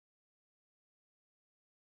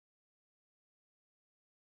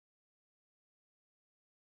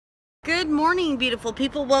Good morning, beautiful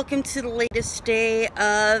people. Welcome to the latest day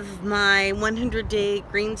of my 100-day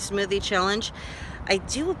green smoothie challenge. I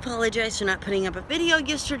do apologize for not putting up a video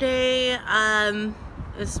yesterday,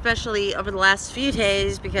 especially over the last few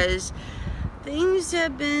days, because things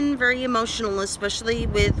have been very emotional, especially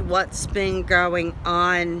with what's been going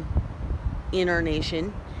on in our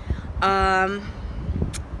nation.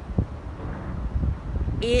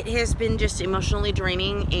 It has been just emotionally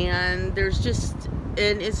draining, and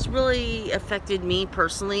it's really affected me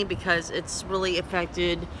personally, because it's really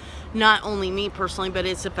affected not only me personally, but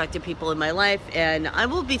it's affected people in my life, and I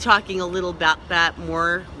will be talking a little about that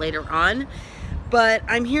more later on. But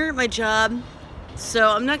I'm here at my job, so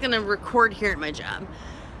I'm not going to record here at my job.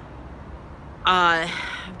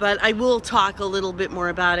 But I will talk a little bit more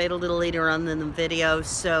about it a little later on in the video,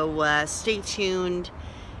 so stay tuned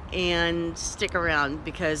and stick around,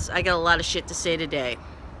 because I got a lot of shit to say today.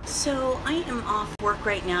 So I am off work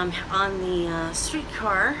right now. I'm on the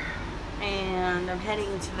streetcar, and I'm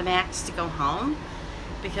heading to the Max to go home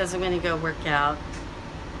because I'm going to go work out.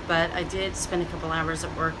 But I did spend a couple hours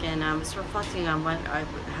at work, and I was reflecting on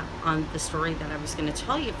on the story that I was going to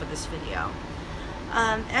tell you for this video.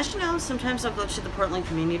 As you know, sometimes I'll go to the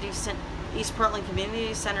East Portland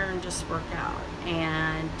Community Center and just work out.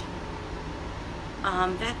 And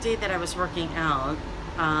that day that I was working out,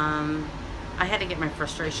 I had to get my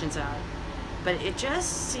frustrations out. But it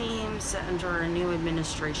just seems that under a new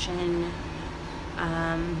administration,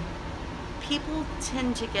 people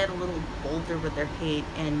tend to get a little bolder with their hate,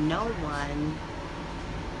 and no one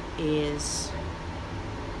is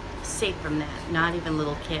safe from that, not even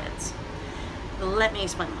little kids. Let me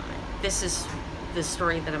explain why. This is the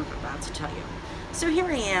story that I'm about to tell you. So here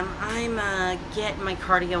I am, I'm getting my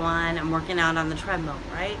cardio on, I'm working out on the treadmill,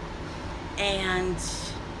 right? And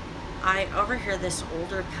I overhear this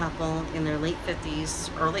older couple in their late 50s,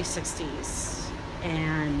 early 60s,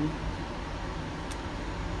 and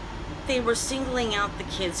they were singling out the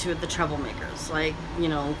kids who are the troublemakers, like, you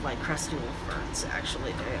know, like crusty old ferns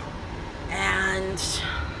actually do.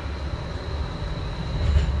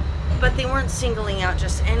 But they weren't singling out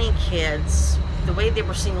just any kids. The way they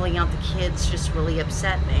were singling out the kids just really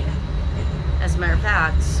upset me. As a matter of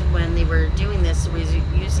fact, when they were doing this, it was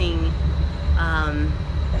using,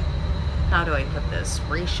 how do I put this,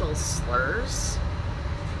 racial slurs.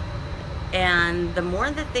 And the more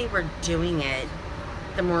that they were doing it,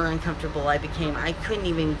 the more uncomfortable I became. I couldn't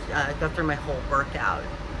even go through my whole workout.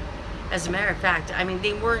 As a matter of fact, I mean,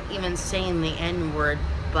 they weren't even saying the N-word,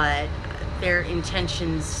 but their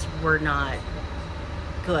intentions were not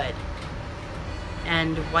good.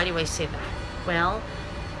 And why do I say that? Well,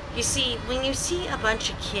 you see, when you see a bunch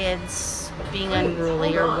of kids being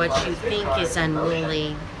unruly, or what you think is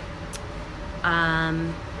unruly,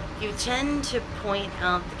 you tend to point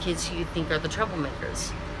out the kids who you think are the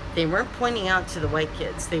troublemakers. They weren't pointing out to the white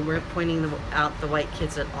kids. They weren't pointing out the white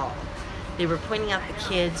kids at all. They were pointing out the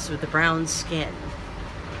kids with the brown skin.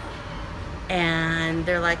 And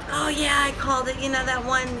they're like, oh yeah, I called it, you know, that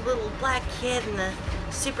one little black kid in the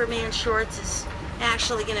Superman shorts is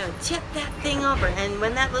actually going to tip that thing over. And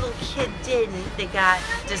when that little kid didn't, they got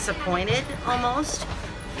disappointed almost.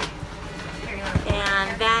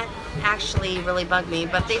 And that actually really bugged me.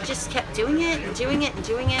 But they just kept doing it and doing it and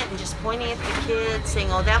doing it, and just pointing at the kids,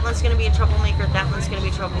 saying, oh, that one's going to be a troublemaker, that one's going to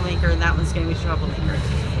be a troublemaker, and that one's going to be a troublemaker.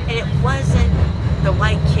 And it wasn't the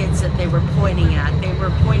white kids that they were pointing at. They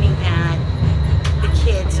were pointing at the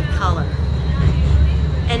kids of color.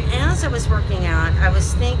 And as I was working out, I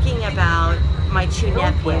was thinking about my two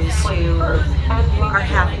nephews who are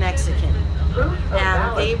half Mexican,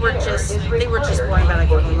 and they were just born about a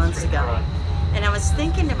couple of months ago. And I was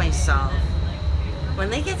thinking to myself, when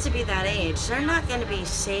they get to be that age, they're not going to be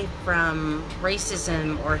safe from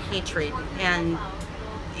racism or hatred, and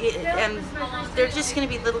they're just going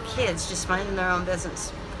to be little kids just minding their own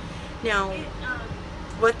business. Now,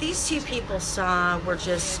 what these two people saw were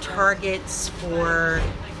just targets for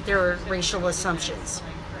their racial assumptions.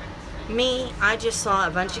 Me, I just saw a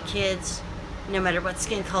bunch of kids, no matter what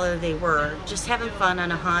skin color they were, just having fun on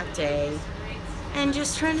a hot day and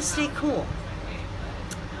just trying to stay cool.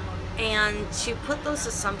 And to put those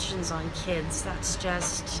assumptions on kids, that's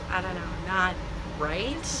just, I don't know, not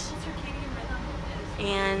right.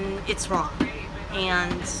 And it's wrong.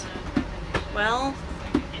 And, well,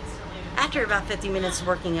 after about 50 minutes of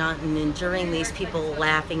working out and enduring these people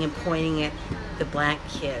laughing and pointing at the black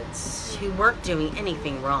kids who weren't doing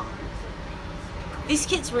anything wrong. These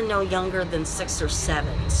kids were no younger than 6 or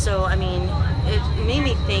 7. So, I mean, it made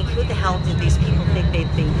me think, who the hell did these people think they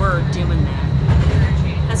were doing that?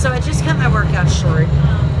 And so I just cut my workout short.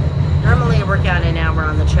 Normally I work out an hour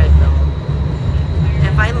on the treadmill.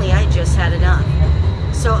 And finally I just had enough.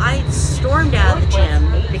 So I stormed out of the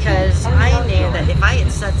gym because I knew that if I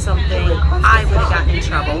had said something, I would have gotten in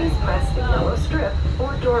trouble.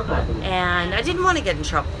 And I didn't want to get in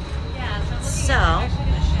trouble. So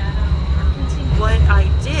what I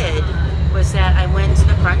did was that I went to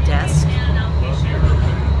the front desk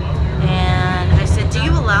and I said, do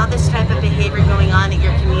you allow this type of behavior going on at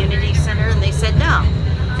your community center? And they said no.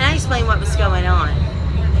 And I explained what was going on.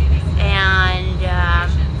 And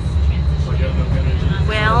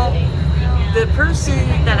well, the person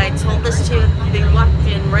that I told this to, they walked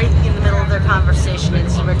in right in the middle of their conversation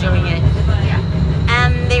as they were doing it,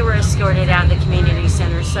 and they were escorted out of the community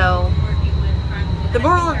center. So the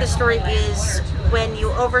moral of the story is, when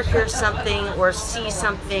you overhear something or see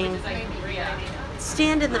something,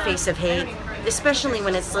 stand in the face of hate, especially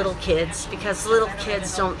when it's little kids, because little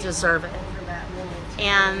kids don't deserve it.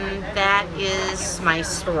 And that is my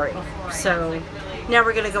story. So now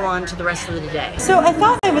we're going to go on to the rest of the day. So I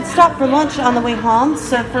thought I would stop for lunch on the way home.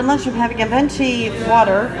 So for lunch I'm having a venti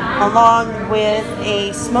water along with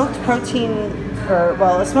a smoked protein,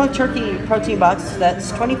 a smoked turkey protein box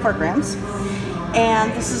that's 24 grams.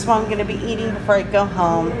 And this is what I'm going to be eating before I go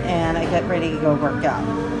home and I get ready to go work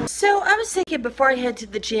out. So I was thinking before I head to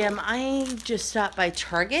the gym, I just stopped by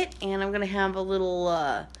Target and I'm going to have a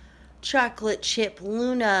little chocolate chip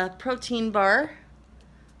Luna protein bar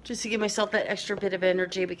just to give myself that extra bit of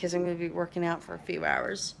energy because I'm going to be working out for a few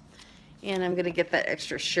hours. And I'm going to get that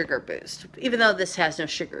extra sugar boost, even though this has no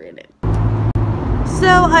sugar in it. So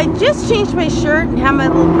I just changed my shirt and have my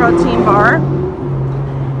little protein bar.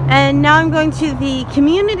 And now I'm going to the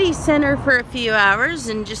community center for a few hours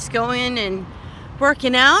and just going and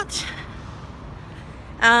working out.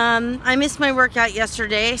 I missed my workout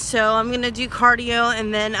yesterday, so I'm going to do cardio,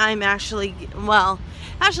 and then I'm actually 10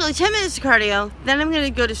 minutes of cardio, then I'm going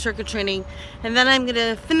to go to circuit training, and then I'm going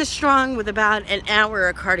to finish strong with about an hour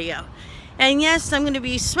of cardio. And yes, I'm going to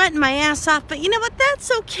be sweating my ass off, but you know what?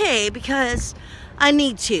 That's okay because I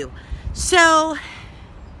need to. So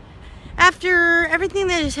after everything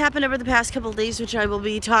that has happened over the past couple of days, which I will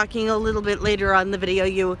be talking a little bit later on in the video,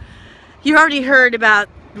 you already heard about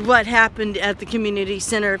what happened at the community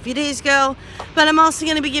center a few days ago, but I'm also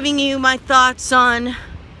going to be giving you my thoughts on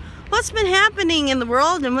what's been happening in the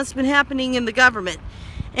world and what's been happening in the government.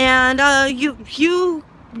 And you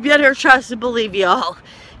better trust and believe, y'all.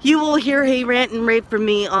 You will hear a rant and rave from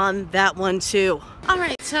me on that one too.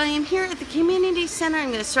 Alright, so I am here at the community center. I'm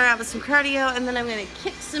going to start out with some cardio, and then I'm going to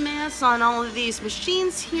kick some ass on all of these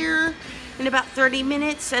machines here in about 30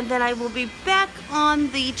 minutes, and then I will be back on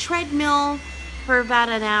the treadmill for about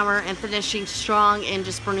an hour and finishing strong and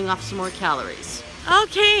just burning off some more calories.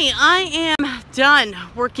 Okay, I am done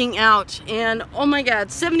working out, and oh my god,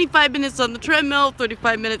 75 minutes on the treadmill,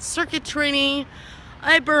 35 minutes circuit training.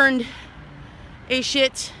 I burned a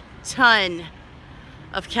shit ton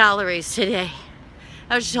of calories today.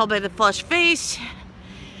 I was just told by the flushed face.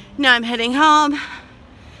 Now I'm heading home,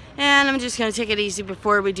 and I'm just going to take it easy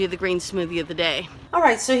before we do the green smoothie of the day.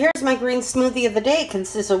 Alright, so here's my green smoothie of the day. It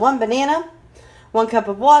consists of 1 banana, 1 cup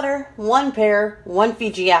of water, 1 pear, 1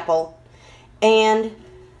 Fiji apple, and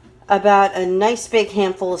about a nice big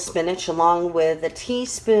handful of spinach, along with a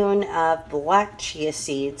teaspoon of black chia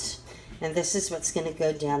seeds. And this is what's going to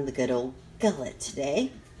go down the good old gullet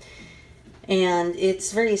today. And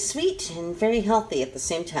it's very sweet and very healthy at the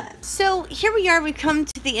same time. So here we are, we've come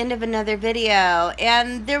to the end of another video,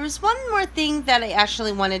 and there was one more thing that I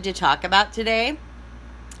actually wanted to talk about today.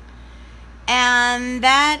 And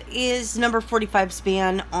that is number 45's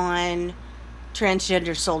ban on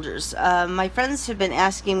transgender soldiers. My friends have been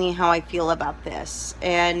asking me how I feel about this,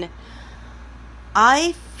 and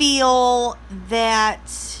I feel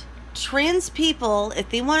that trans people, if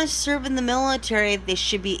they want to serve in the military, they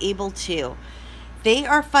should be able to. They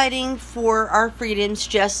are fighting for our freedoms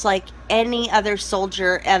just like any other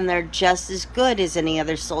soldier, and they're just as good as any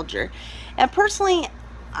other soldier. And personally,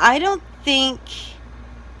 I don't think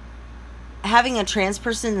having a trans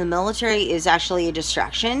person in the military is actually a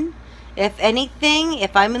distraction. If anything,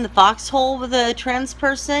 if I'm in the foxhole with a trans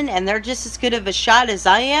person and they're just as good of a shot as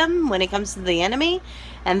I am when it comes to the enemy,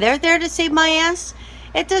 and they're there to save my ass,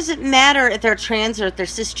 it doesn't matter if they're trans or if they're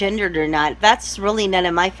cisgendered or not. That's really none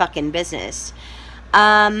of my fucking business.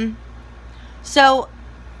 So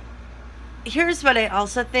here's what I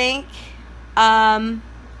also think.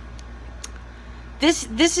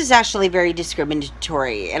 This is actually very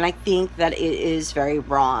discriminatory, and I think that it is very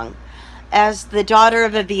wrong. As the daughter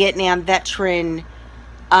of a Vietnam veteran,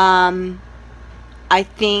 I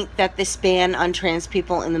think that this ban on trans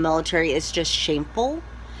people in the military is just shameful.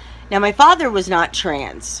 Now, my father was not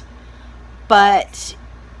trans, but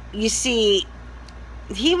you see,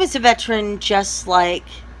 he was a veteran just like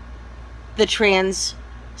the trans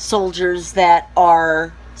soldiers that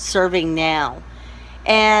are serving now.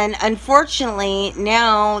 And unfortunately,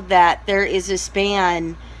 now that there is this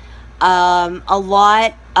ban, a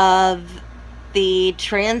lot of the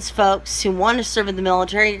trans folks who want to serve in the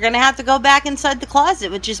military are going to have to go back inside the closet,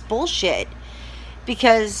 which is bullshit.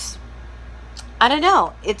 Because, I don't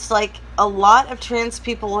know, it's like a lot of trans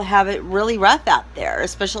people have it really rough out there,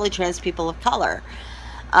 especially trans people of color.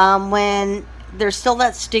 When there's still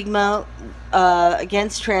that stigma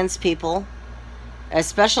against trans people,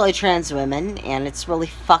 especially trans women, and it's really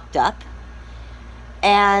fucked up.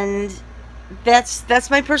 And that's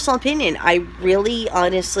my personal opinion. I really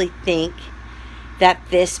honestly think that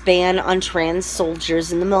this ban on trans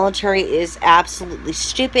soldiers in the military is absolutely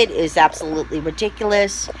stupid, is absolutely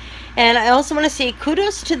ridiculous. And I also want to say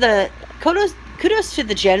kudos to the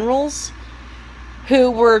generals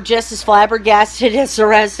who were just as flabbergasted as the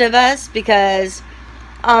rest of us, because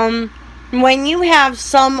when you have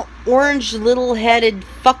some orange little-headed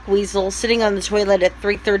fuckweasel sitting on the toilet at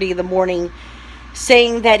 3:30 in the morning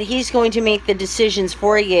saying that he's going to make the decisions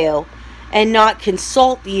for you and not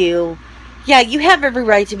consult you, yeah, you have every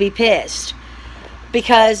right to be pissed.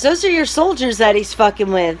 Because those are your soldiers that he's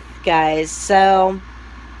fucking with, guys. So,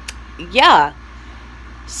 yeah.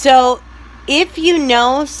 So, if you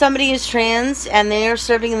know somebody is trans and they are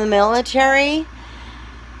serving in the military,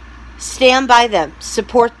 stand by them.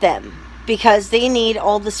 Support them. Because they need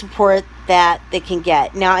all the support that they can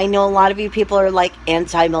get. Now, I know a lot of you people are like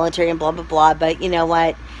anti-military and blah, blah, blah. But you know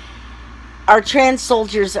what? Our trans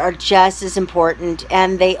soldiers are just as important,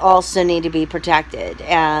 and they also need to be protected.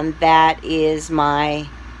 And that is my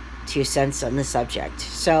 2 cents on the subject.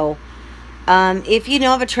 So, if you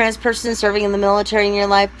know of a trans person serving in the military in your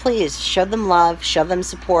life, please show them love, show them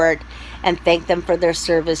support, and thank them for their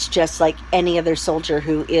service, just like any other soldier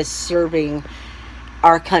who is serving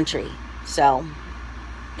our country. So,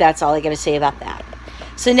 that's all I got to say about that.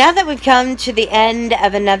 So, now that we've come to the end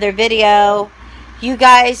of another video, you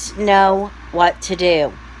guys know what to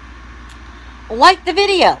do. Like the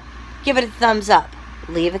video. Give it a thumbs up.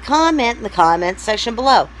 Leave a comment in the comment section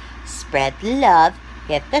below. Spread the love.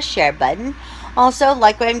 Hit the share button. Also,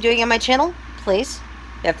 like what I'm doing on my channel, please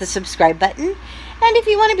hit the subscribe button. And if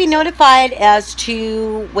you want to be notified as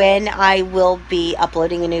to when I will be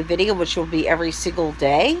uploading a new video, which will be every single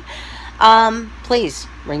day, please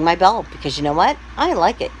ring my bell, because you know what? I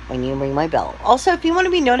like it when you ring my bell. Also, if you want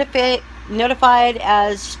to be notified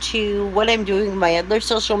as to what I'm doing with my other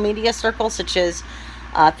social media circles, such as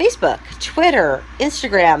Facebook, Twitter,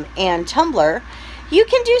 Instagram, and Tumblr, you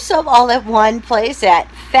can do so all at one place at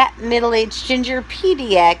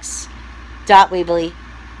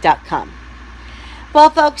fatmiddleagedgingerpdx.weebly.com. Well,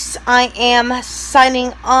 folks, I am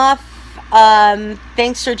signing off.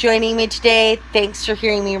 Thanks for joining me today. Thanks for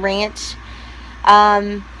hearing me rant.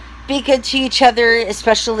 Be good to each other,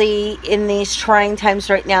 especially in these trying times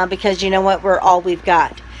right now, because you know what? We're all we've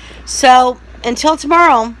got. So, until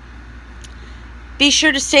tomorrow, be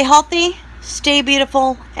sure to stay healthy, stay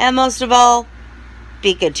beautiful, and most of all,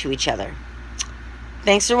 be good to each other.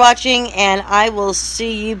 Thanks for watching, and I will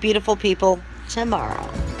see you beautiful people tomorrow.